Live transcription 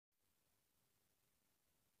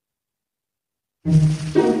You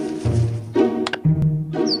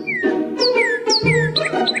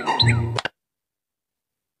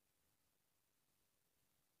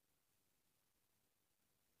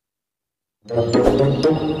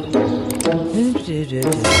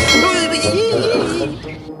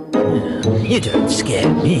don't scare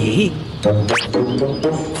me.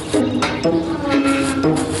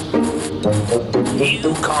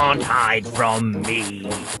 You can't hide from me.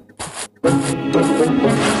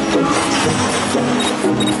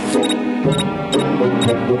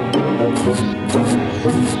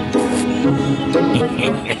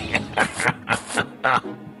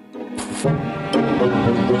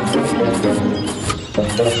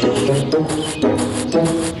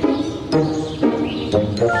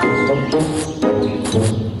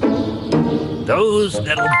 Those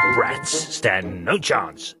little brats stand no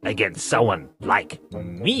chance against someone like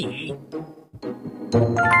me.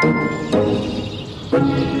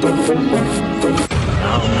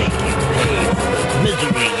 I'll make you pay for the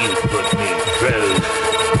misery you put me through.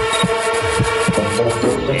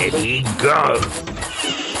 There you go.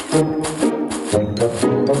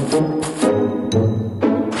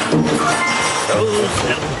 Those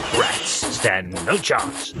little brats stand no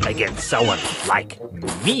chance against someone like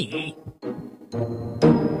me.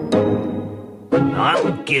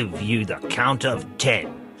 I'll give you the count of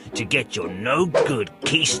 10 to get your no-good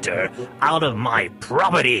keister out of my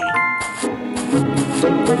property.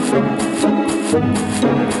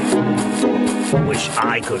 Wish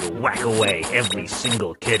I could whack away every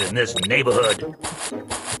single kid in this neighborhood.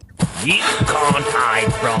 You can't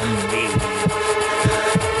hide from me.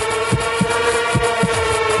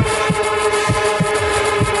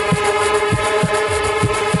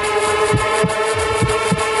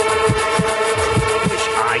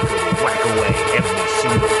 Every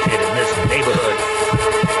single kid in this neighborhood.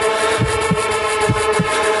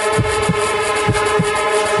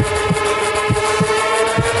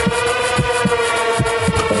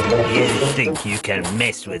 You think you can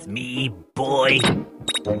mess with me, boy?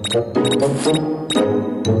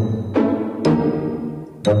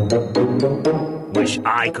 Wish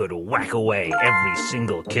I could whack away every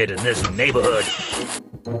single kid in this neighborhood.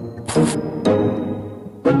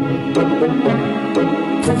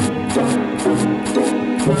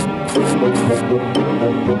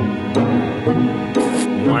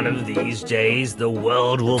 One of these days, the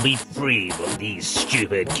world will be free of these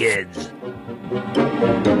stupid kids.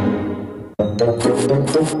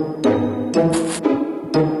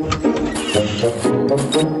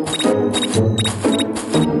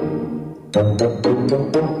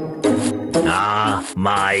 Ah,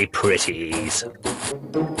 my pretties.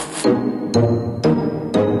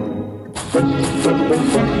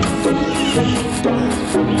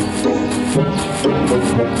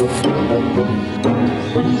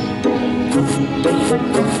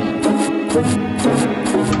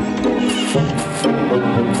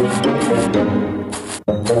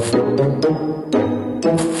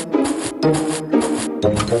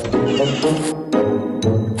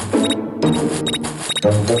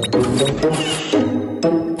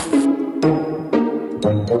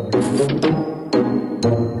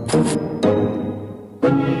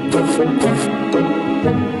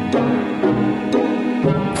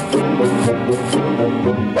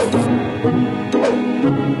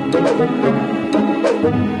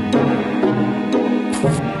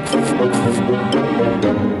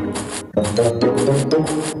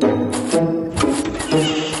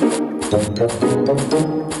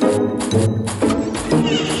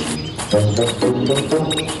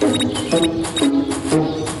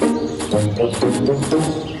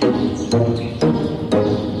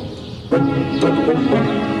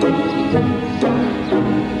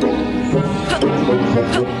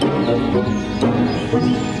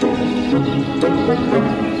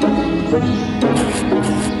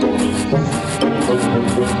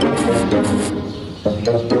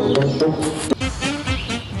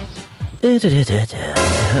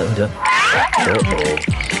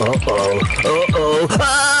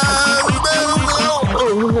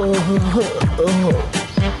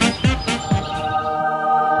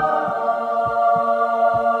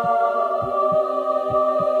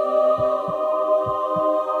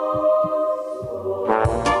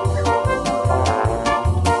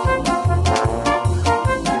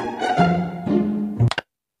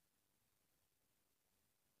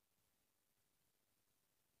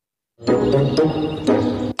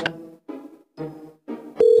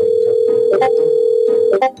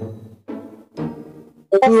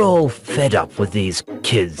 We're all fed up with these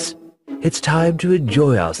kids. It's time to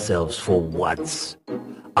enjoy ourselves for once.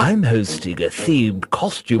 I'm hosting a themed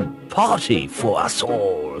costume party for us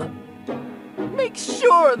all. Make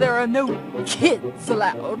sure there are no kids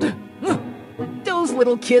allowed. Those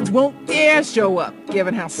little kids won't dare show up,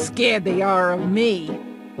 given how scared they are of me.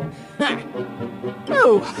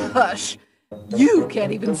 Oh, hush. You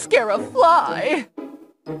can't even scare a fly.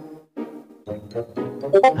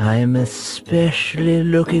 I'm especially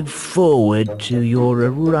looking forward to your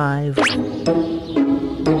arrival.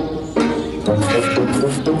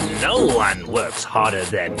 No one works harder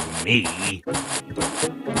than me.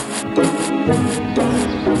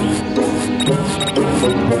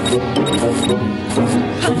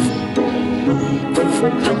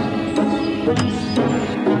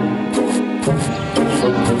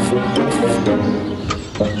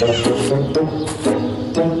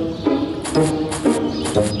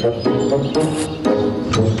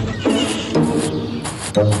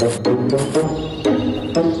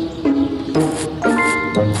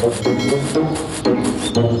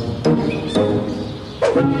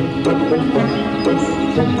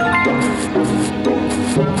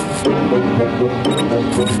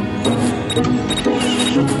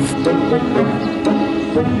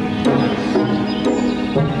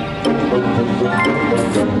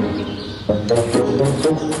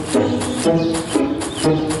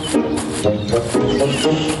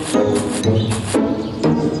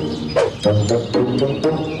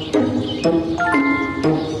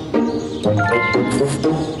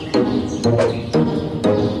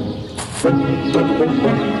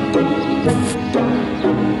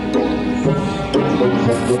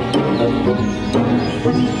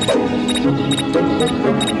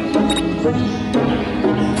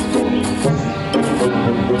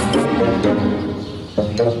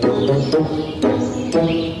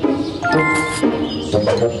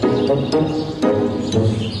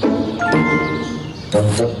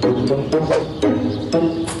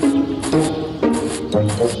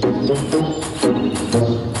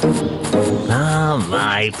 Ah,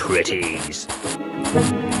 my pretties.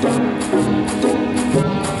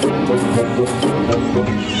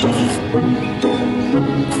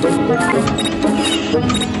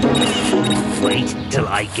 Wait till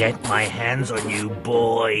I get my hands on you,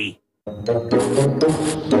 boy.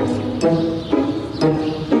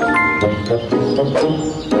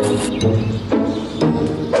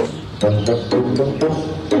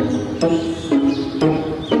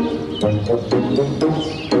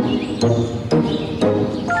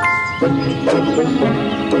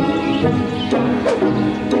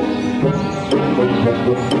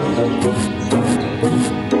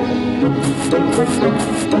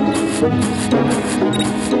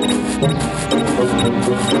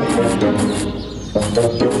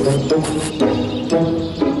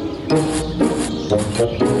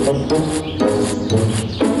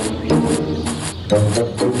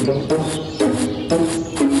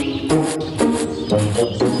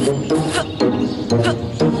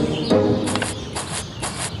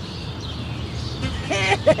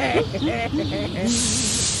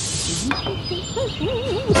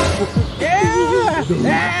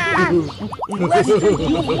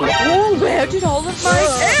 Where did all of my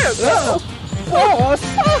hair go? Boss!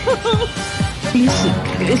 Listen,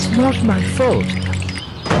 it's not my fault.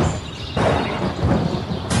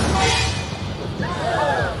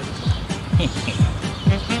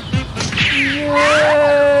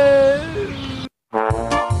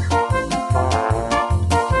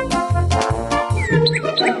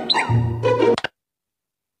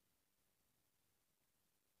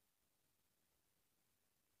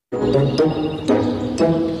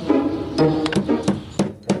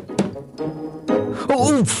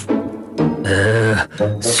 Oof!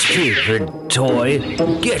 Stupid toy.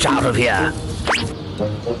 Get out of here.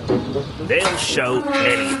 They'll show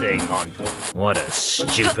anything on. What a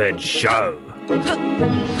stupid show.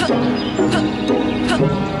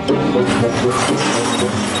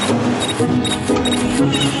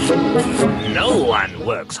 No one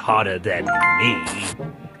works harder than me.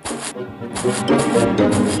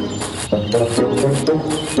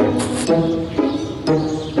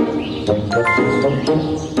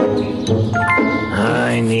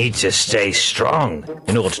 I need to stay strong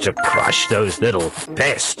in order to crush those little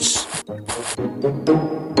pests.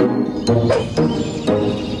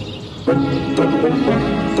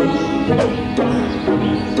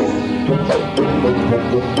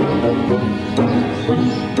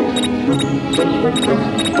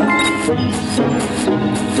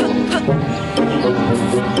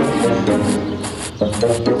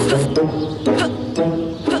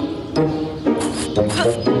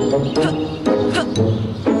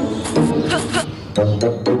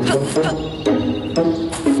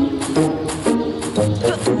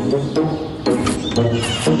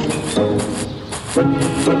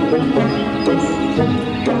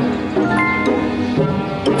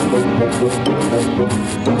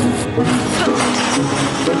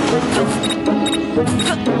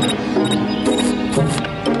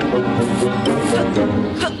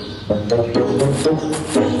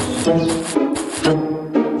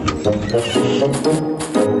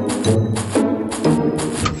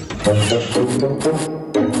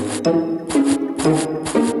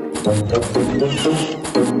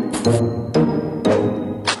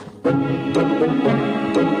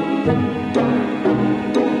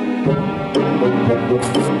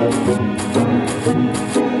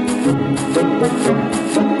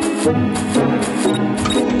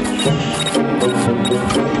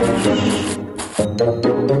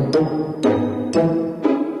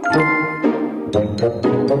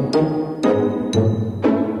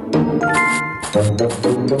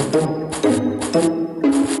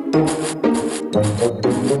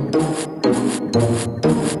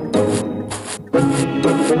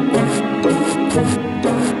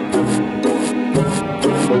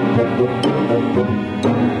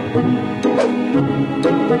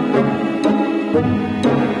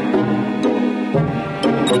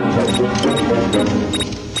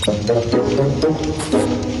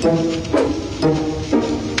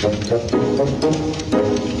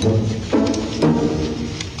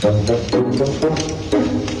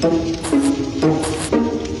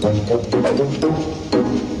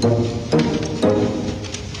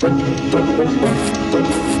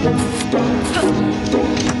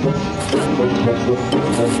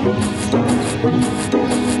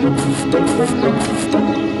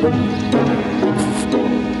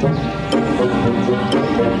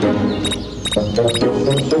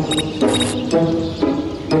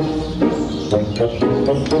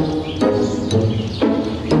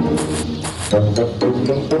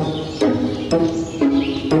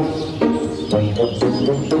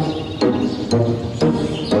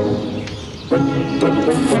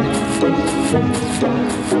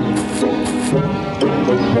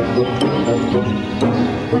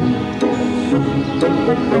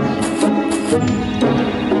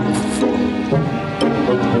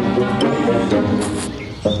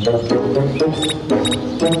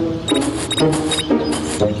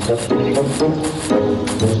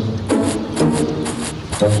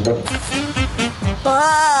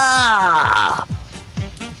 Ah!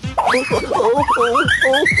 Oh, oh, oh,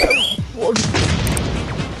 oh, oh.